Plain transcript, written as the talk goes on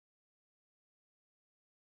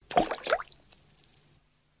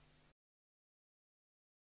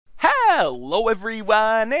Hello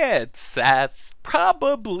everyone, it's Seth,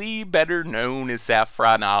 probably better known as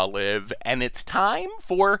Saffron Olive, and it's time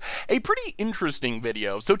for a pretty interesting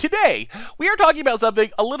video. So today, we are talking about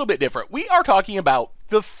something a little bit different. We are talking about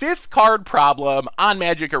the fifth card problem on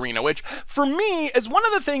Magic Arena, which for me is one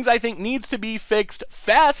of the things I think needs to be fixed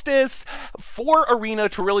fastest for Arena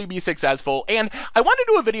to really be successful. And I want to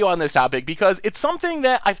do a video on this topic because it's something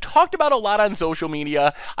that I've talked about a lot on social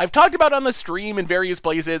media, I've talked about on the stream in various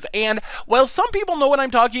places, and while some people know what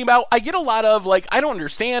I'm talking about, I get a lot of like, I don't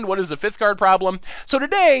understand, what is the fifth card problem? So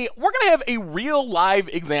today, we're going to have a real live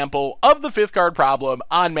example of the fifth card problem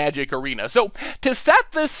on Magic Arena. So to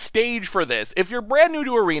set the stage for this, if you're brand new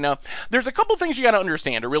to Arena, there's a couple things you got to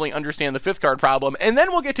understand to really understand the fifth card problem, and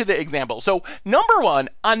then we'll get to the example. So number one,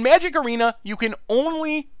 on Magic Arena, you can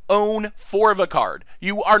only own 4 of a card.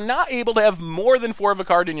 You are not able to have more than 4 of a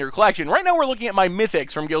card in your collection. Right now we're looking at my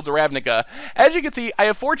Mythics from Guilds of Ravnica. As you can see, I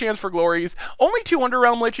have 4 Chance for Glories, only 2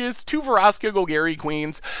 Underrealm Liches, 2 Vraska Golgari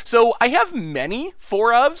Queens, so I have many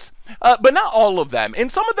 4-ofs, but not all of them.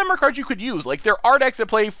 And some of them are cards you could use. Like, there are decks that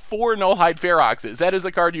play 4 Nullhide Feroxes. That is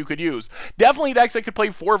a card you could use. Definitely decks that could play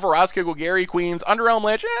 4 Vraska Golgari Queens, Underrealm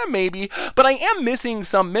Lich, maybe. But I am missing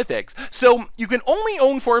some Mythics. So you can only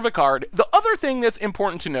own 4 of a card. The other thing that's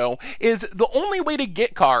important to know is the only way to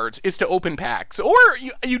get cards is to open packs. Or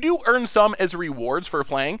you do earn some as rewards for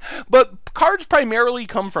playing, but cards primarily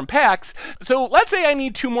come from packs. So let's say I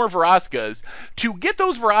need 2 more Vraskas. To get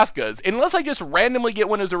those Vraskas, unless I just randomly get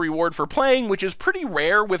one as a reward for playing, which is pretty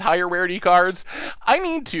rare with higher rarity cards, I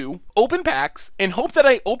need to open packs and hope that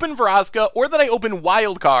I open Vraska or that I open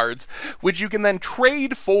wild cards, which you can then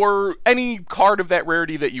trade for any card of that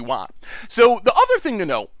rarity that you want. So the other thing to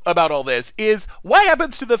know about all this is what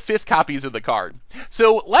happens to the 5th copies of the card.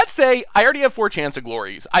 So let's say I already have 4 Chance of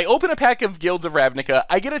Glories. I open a pack of Guilds of Ravnica,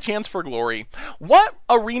 I get a Chance for Glory. What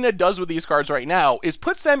Arena does with these cards right now is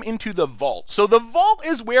puts them into the vault. So the vault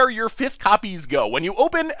is where your 5th copies go. When you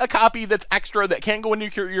open a copy that's extra that can't go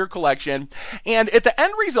into your collection, and at the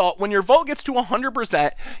end result, when your vault gets to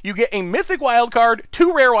 100%, you get a Mythic wild card,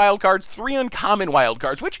 2 rare wild cards, 3 uncommon wild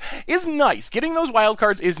cards, which is nice. Getting those wild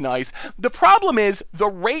cards is nice. The problem is the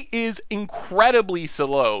rate is incredibly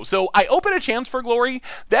slow. So I open a Chance for Glory,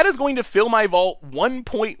 that is going to fill my vault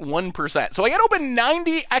 1.1%. So I gotta open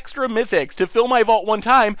 90 extra Mythics to fill my vault one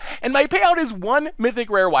time, and my payout is 1 Mythic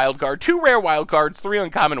rare wild card, 2 rare wild cards, 3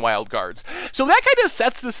 uncommon wild cards. So that kind of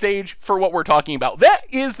sets the stage for what we're talking about. That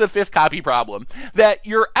is the 5th copy problem, that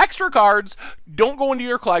your extra cards don't go into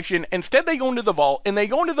your collection, instead they go into the vault, and they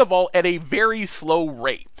go into the vault at a very slow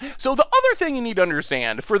rate. So the other thing you need to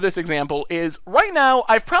understand for this example is, right now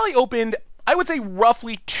I've probably opened, I would say,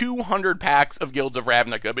 roughly 200 packs of Guilds of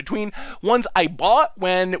Ravnica, between ones I bought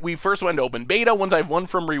when we first went to open beta, ones I've won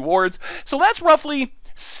from rewards. So that's roughly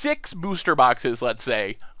 6 booster boxes, let's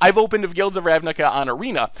say, I've opened of Guilds of Ravnica on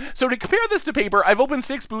Arena. So to compare this to paper, I've opened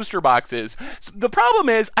 6 booster boxes. So the problem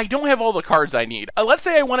is, I don't have all the cards I need. Let's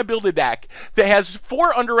say I want to build a deck that has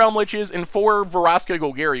 4 Underrealm Liches and 4 Vraska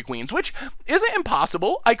Golgari Queens, which isn't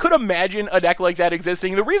impossible. I could imagine a deck like that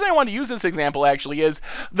existing. The reason I want to use this example, actually, is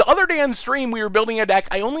the other day on stream, we were building a deck.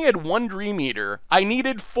 I only had 1 Dream Eater. I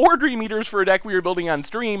needed 4 Dream Eaters for a deck we were building on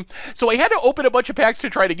stream, so I had to open a bunch of packs to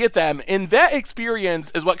try to get them, and that experience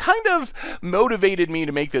is what kind of motivated me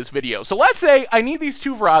to make this video. So let's say I need these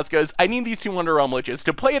 2 Vraskas, I need these 2 Underrealm Liches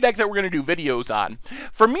to play a deck that we're going to do videos on.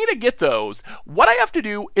 For me to get those, what I have to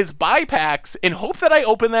do is buy packs and hope that I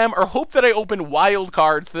open them, or hope that I open wild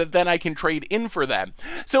cards that then I can trade in for them.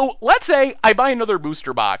 So let's say I buy another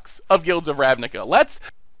booster box of Guilds of Ravnica. Let's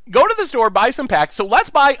go to the store, buy some packs. So let's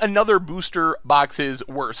buy another booster box's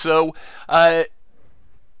worth. So,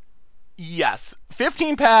 yes,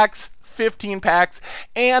 15 packs, 15 packs,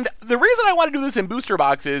 and the reason I want to do this in booster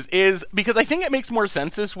boxes is because I think it makes more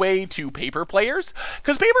sense this way to paper players,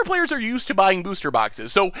 because paper players are used to buying booster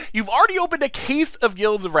boxes. So you've already opened a case of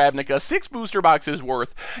Guilds of Ravnica, 6 booster boxes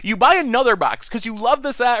worth, you buy another box because you love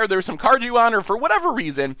the set, or there's some cards you want, or for whatever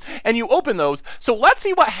reason, and you open those. So let's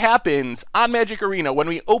see what happens on Magic Arena when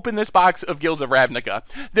we open this box of Guilds of Ravnica.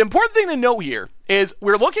 The important thing to note here is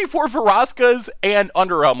we're looking for Vraskas and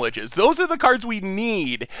Underrealm Liches. Those are the cards we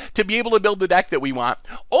need to be able to build the deck that we want.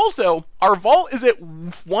 Also, our vault is at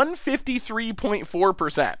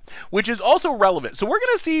 153.4%, which is also relevant. So we're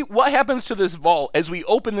going to see what happens to this vault as we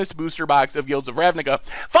open this booster box of Guilds of Ravnica.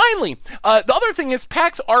 Finally, the other thing is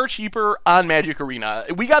packs are cheaper on Magic Arena.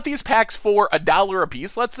 We got these packs for $1 a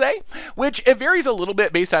piece, let's say, which it varies a little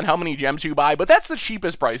bit based on how many gems you buy, but that's the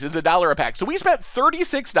cheapest price, is $1 a pack. So we spent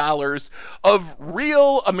 $36 of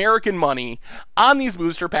real American money on these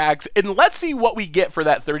booster packs, and let's see what we get for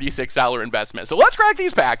that $36 investment. So let's crack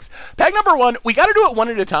these packs. Pack number 1, we got to do it one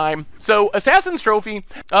at a time. So Assassin's Trophy.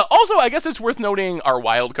 Also, I guess it's worth noting our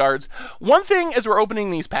wild cards. One thing as we're opening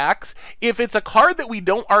these packs, if it's a card that we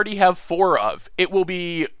don't already have 4 of, it will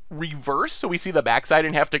be reverse, so we see the backside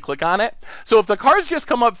and have to click on it. So if the cards just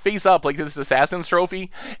come up face up like this Assassin's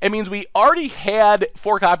Trophy, it means we already had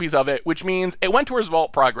 4 copies of it, which means it went towards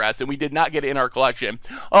Vault Progress and we did not get it in our collection.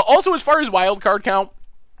 Also, as far as wild card count,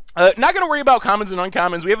 not going to worry about commons and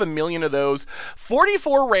uncommons. We have 1 million of those.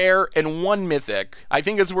 44 rare and 1 mythic. I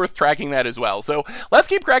think it's worth tracking that as well. So let's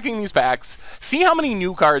keep cracking these packs. See how many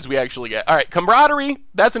new cards we actually get. All right, Camaraderie.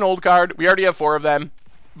 That's an old card. We already have 4 of them.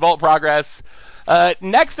 Vault Progress.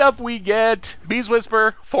 Next up, we get Bees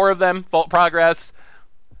Whisper. 4 of them. Vault Progress.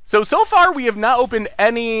 So far, we have not opened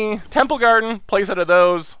any Temple Garden, playset of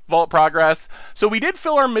those, Vault Progress. So we did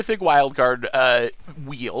fill our Mythic Wildcard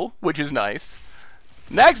wheel, which is nice.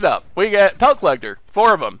 Next up, we get Pelt Collector,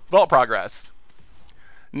 4 of them, Vault Progress.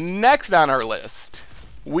 Next on our list,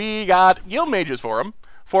 we got Guild Mages for them,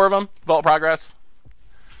 4 of them, Vault Progress.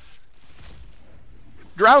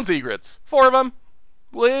 Drown Secrets, 4 of them,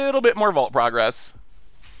 little bit more Vault Progress.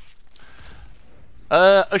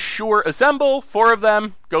 Assure Assemble, 4 of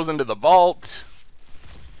them, goes into the vault.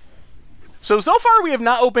 So far we have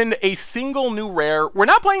not opened a single new rare. We're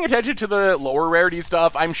not paying attention to the lower rarity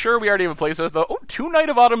stuff. I'm sure we already have a place with the 2 Night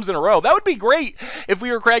of Autumns in a row. That would be great if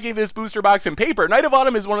we were cracking this booster box in paper. Night of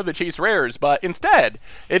Autumn is one of the chase rares, but instead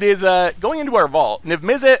it is going into our vault. Niv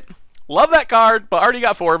Mizzet, love that card, but already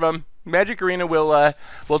got 4 of them. Magic Arena will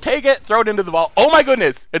take it, throw it into the vault. Oh my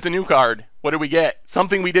goodness, it's a new card. What did we get?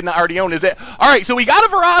 Something we did not already own, is it? All right, so we got a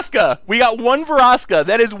Vraska. We got 1 Vraska.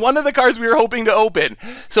 That is one of the cards we were hoping to open.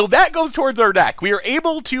 So that goes towards our deck. We are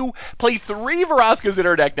able to play 3 Vraskas in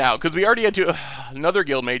our deck now because we already had another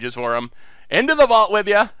Guild Mages for them. Into the vault with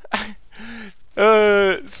you.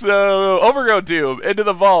 So Overgrowth Tube, into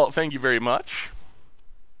the vault. Thank you very much.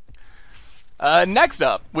 Next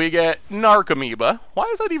up, we get Narcomoeba. Why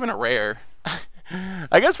is that even a rare?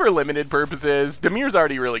 I guess for limited purposes. Demir's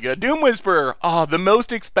already really good. Doom Whisperer. Oh, the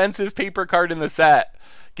most expensive paper card in the set.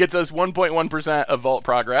 Gets us 1.1% of Vault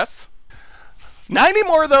Progress. 90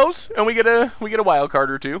 more of those, and we get a wild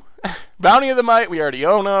card or 2. Bounty of the Might, we already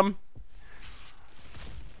own them.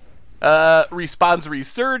 Response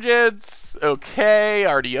Resurgence. Okay,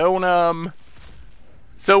 already own them.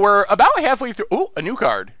 So we're about halfway through. Oh, a new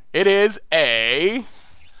card. It is a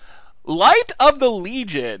Light of the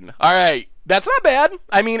Legion. All right. That's not bad.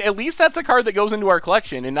 I mean, at least that's a card that goes into our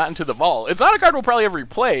collection and not into the vault. It's not a card we'll probably ever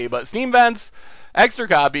replay, but Steam Vents, extra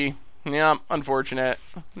copy. Yeah, unfortunate.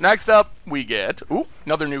 Next up, we get,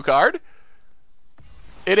 another new card.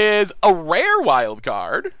 It is a rare wild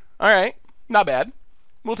card. All right, not bad.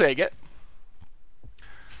 We'll take it.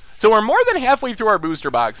 So we're more than halfway through our booster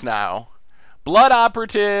box now. Blood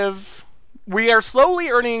Operative. We are slowly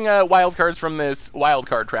earning wild cards from this wild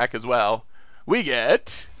card track as well. We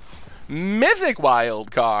get Mythic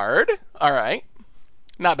Wild Card. All right.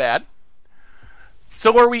 Not bad.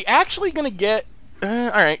 So are we actually going to get... all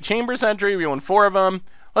right. Chamber Sentry. We won 4 of them.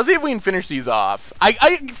 Let's see if we can finish these off.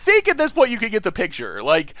 I think at this point you could get the picture.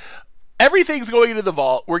 Like, everything's going into the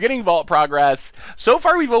vault. We're getting Vault Progress. So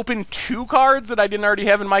far, we've opened 2 cards that I didn't already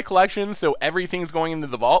have in my collection, so everything's going into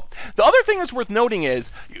the vault. The other thing that's worth noting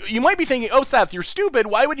is, you might be thinking, oh, Seth, you're stupid.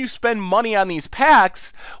 Why would you spend money on these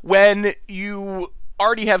packs when you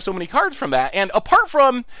already have so many cards from that? And apart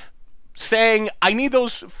from saying, I need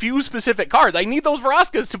those few specific cards, I need those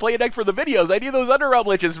Vraskas to play a deck for the videos, I need those Underrealm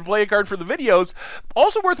Liches to play a card for the videos,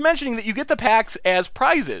 also worth mentioning that you get the packs as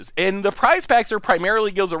prizes, and the prize packs are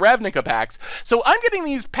primarily Guilds of Ravnica packs, so I'm getting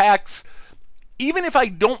these packs even if I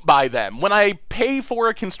don't buy them. When I pay for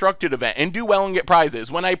a constructed event and do well and get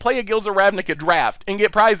prizes, when I play a Guilds of Ravnica draft and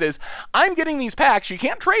get prizes, I'm getting these packs. You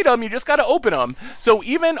can't trade them, you just gotta open them. So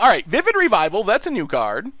even, alright, Vivid Revival, that's a new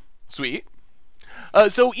card. Sweet.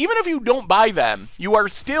 So even if you don't buy them, you are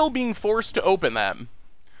still being forced to open them.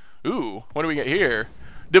 Ooh, what do we get here?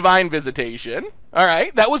 Divine Visitation. All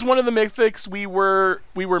right, that was one of the mythics we were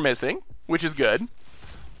missing, which is good.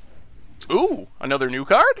 Ooh, another new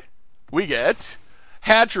card. We get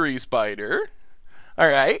Hatchery Spider. All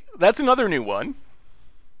right, that's another new one.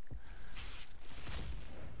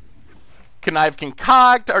 Connive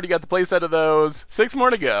Concoct. Already got the playset of those. 6 more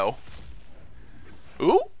to go.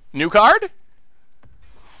 Ooh, new card.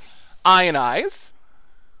 Ionize.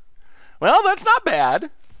 Well, that's not bad.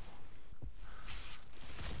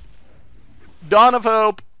 Dawn of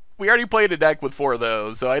Hope. We already played a deck with 4 of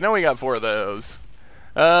those, so I know we got 4 of those.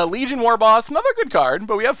 Legion War Boss. Another good card,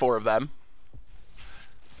 but we have 4 of them.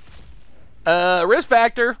 Risk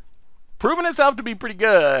Factor, proven itself to be pretty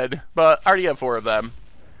good, but I already have 4 of them.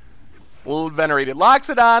 Venerated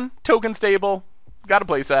Loxodon, token stable, got a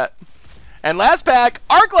playset. And last pack,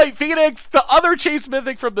 Arclight Phoenix, the other Chase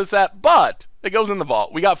Mythic from the set, but it goes in the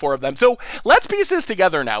vault. We got 4 of them. So let's piece this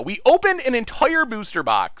together now. We opened an entire booster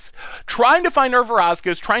box, trying to find our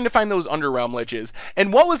Veraskas, trying to find those Underrealm Liches.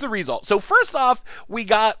 And what was the result? So first off, we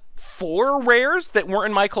got 4 rares that weren't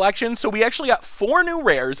in my collection. So we actually got 4 new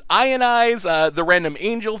rares: Ionize, the Random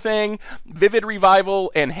Angel thing, Vivid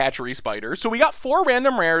Revival, and Hatchery Spider. So we got 4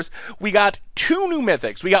 random rares. We got 2 new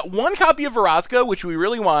mythics. We got 1 copy of Vraska, which we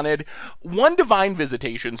really wanted, 1 Divine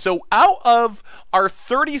Visitation. So out of our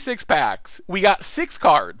 36 packs, we got 6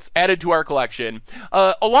 cards added to our collection,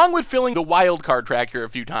 along with filling the wild card tracker a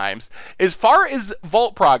few times. As far as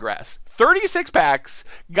vault progress, 36 packs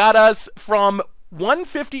got us from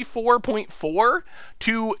 154.4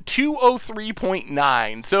 to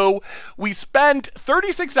 203.9. So we spent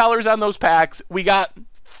 $36 on those packs. We got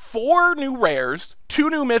 4 new rares, 2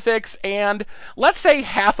 new mythics, and let's say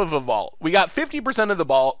half of a vault. We got 50% of the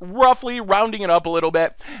vault, roughly rounding it up a little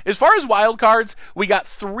bit. As far as wild cards, we got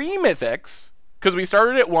 3 mythics, because we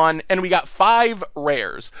started at 1, and we got 5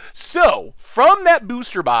 rares. So from that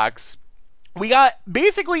booster box, we got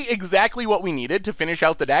basically exactly what we needed to finish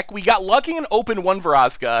out the deck. We got lucky and opened 1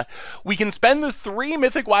 Vraska. We can spend the 3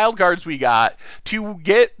 mythic wild cards we got to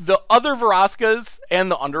get the other Veraskas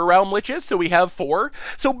and the Underrealm Liches, so we have 4.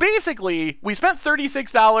 So basically, we spent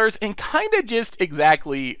 $36 and kind of just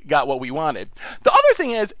exactly got what we wanted. The other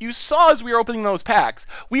thing is, you saw as we were opening those packs,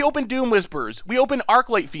 we opened Doom Whisperers, we opened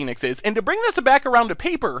Arclight Phoenixes, and to bring this back around to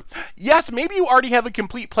paper, yes, maybe you already have a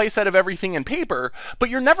complete playset of everything in paper, but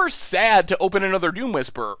you're never sad to open another Doom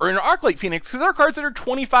Whisperer or an Arclight Phoenix, because there are cards that are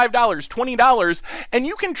 $25, $20, and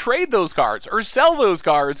you can trade those cards or sell those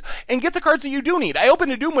cards and get the cards that you do need. I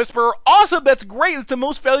opened a Doom Whisperer. Awesome, that's great. It's the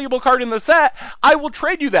most valuable card in the set. I will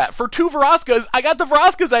trade you that for 2 Veraskas. I got the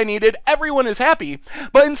Veraskas I needed. Everyone is happy.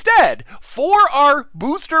 But instead, for our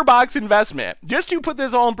booster box investment, just to put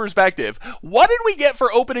this all in perspective, what did we get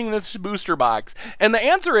for opening this booster box? And the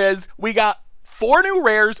answer is we got 4 new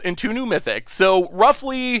rares and 2 new mythics. So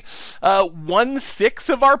roughly 1/6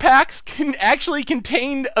 of our packs can actually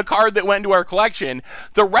contain a card that went into our collection.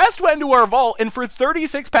 The rest went into our vault, and for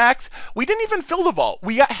 36 packs, we didn't even fill the vault.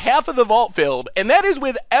 We got half of the vault filled, and that is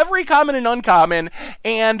with every common and uncommon,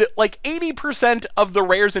 and like 80% of the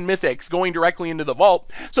rares and mythics going directly into the vault.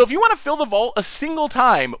 So if you want to fill the vault a single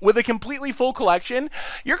time with a completely full collection,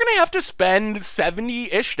 you're going to have to spend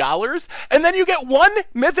 $70-ish, and then you get 1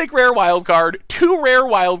 mythic rare wild card, 2 rare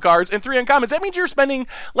wild cards, and 3 uncommons. That means you're spending,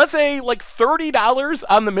 let's say, like $30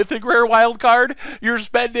 on the mythic rare wild card. You're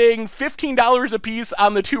spending $15 a piece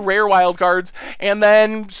on the 2 rare wild cards, and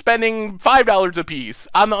then spending $5 a piece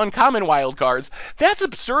on the uncommon wild cards. That's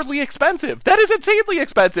absurdly expensive. That is insanely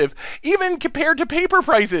expensive, even compared to paper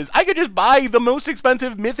prices. I could just buy the most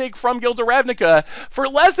expensive mythic from Guilds of Ravnica for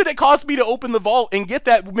less than it cost me to open the vault and get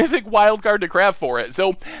that mythic wild card to craft for it.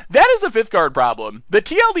 So that is the 5th card problem. The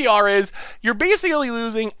TLDR is you're basically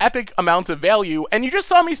losing epic amounts of value, and you just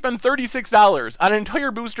saw me spend $36 on an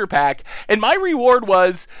entire booster pack, and my reward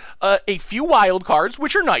was a few wild cards,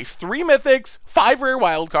 which are nice. 3 mythics, 5 rare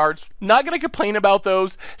wild cards. Not going to complain about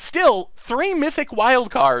those. Still, 3 mythic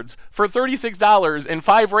wild cards for $36 and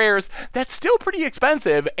 5 rares. That's still pretty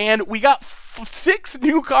expensive, and we got 6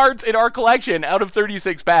 new cards in our collection out of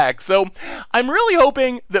 36 packs. So I'm really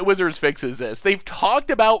hoping that Wizards fixes this. They've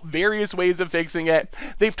talked about various ways of fixing it.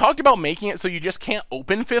 They've talked about making it so you just can't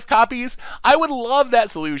open 5th copies. I would love that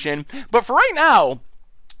solution, but for right now,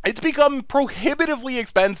 it's become prohibitively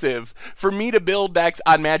expensive for me to build decks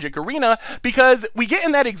on Magic Arena, because we get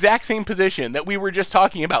in that exact same position that we were just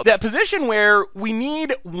talking about. That position where we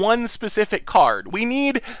need 1 specific card. We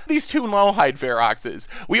need these 2 Nullhide Feroxes.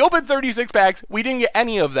 We opened 36 packs, we didn't get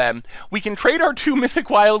any of them. We can trade our 2 Mythic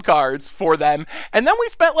Wild cards for them, and then we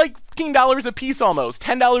spent like $15 a piece almost,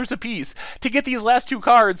 $10 a piece to get these last 2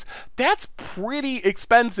 cards. That's pretty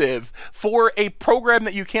expensive for a program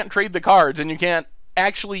that you can't trade the cards and you can't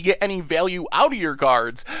actually get any value out of your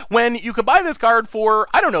cards, when you could buy this card for,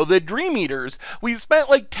 I don't know, the Dream Eaters. We spent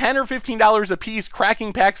like $10 or $15 a piece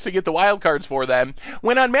cracking packs to get the wild cards for them,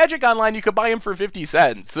 when on Magic Online you could buy them for 50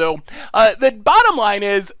 cents. So the bottom line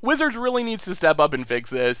is Wizards really needs to step up and fix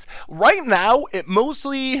this. Right now, it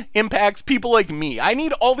mostly impacts people like me. I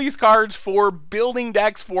need all these cards for building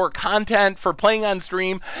decks, for content, for playing on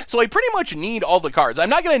stream, so I pretty much need all the cards. I'm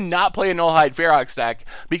not going to not play a Nullhide Ferox deck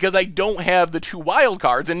because I don't have the 2 wild wild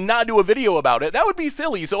cards and not do a video about it. That would be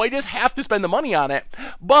silly, so I just have to spend the money on it.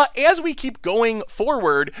 But as we keep going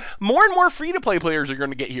forward, more and more free-to-play players are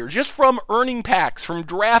going to get here, just from earning packs, from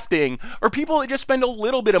drafting, or people that just spend a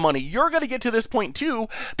little bit of money. You're going to get to this point too,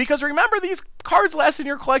 because remember, these cards last in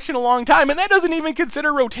your collection a long time, and that doesn't even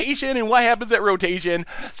consider rotation and what happens at rotation.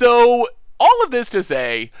 So all of this to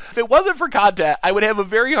say, if it wasn't for content, I would have a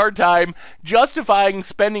very hard time justifying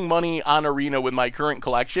spending money on Arena with my current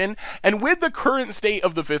collection and with the current state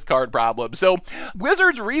of the 5th card problem. So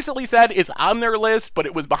Wizards recently said it's on their list, but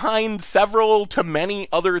it was behind several to many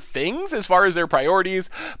other things as far as their priorities.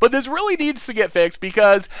 But this really needs to get fixed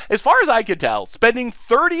because, as far as I could tell, spending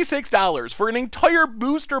 $36 for an entire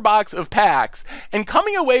booster box of packs and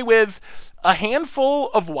coming away with a handful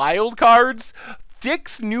of wild cards,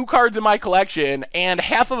 6 new cards in my collection, and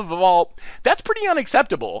half of a vault, that's pretty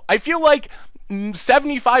unacceptable. I feel like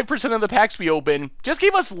 75% of the packs we open just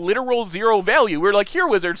gave us literal zero value. We're like, here,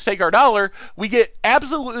 Wizards, take our dollar. We get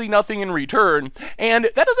absolutely nothing in return. And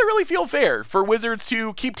that doesn't really feel fair for Wizards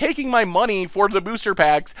to keep taking my money for the booster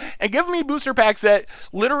packs and giving me booster packs that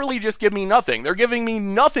literally just give me nothing. They're giving me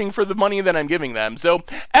nothing for the money that I'm giving them. So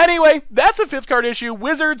anyway, that's a 5th card issue.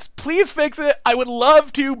 Wizards, please fix it. I would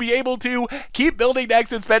love to be able to keep building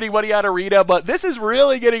decks and spending money on Arena, but this is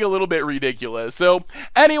really getting a little bit ridiculous. So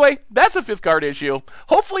anyway, that's a 5th card issue.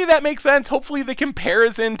 Hopefully that makes sense. Hopefully the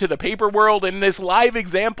comparison to the paper world and this live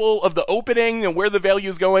example of the opening and where the value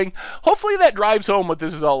is going, hopefully that drives home what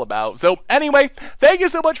this is all about. So anyway, thank you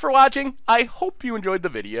so much for watching. I hope you enjoyed the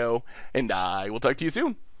video, and I will talk to you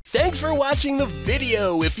soon. Thanks for watching the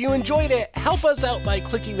video. If you enjoyed it, help us out by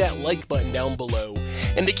clicking that like button down below.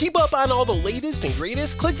 And to keep up on all the latest and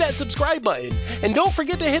greatest, click that subscribe button. And don't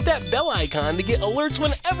forget to hit that bell icon to get alerts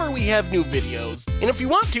whenever we have new videos. And if you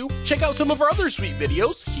want to, check out some of our other sweet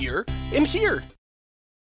videos here and here.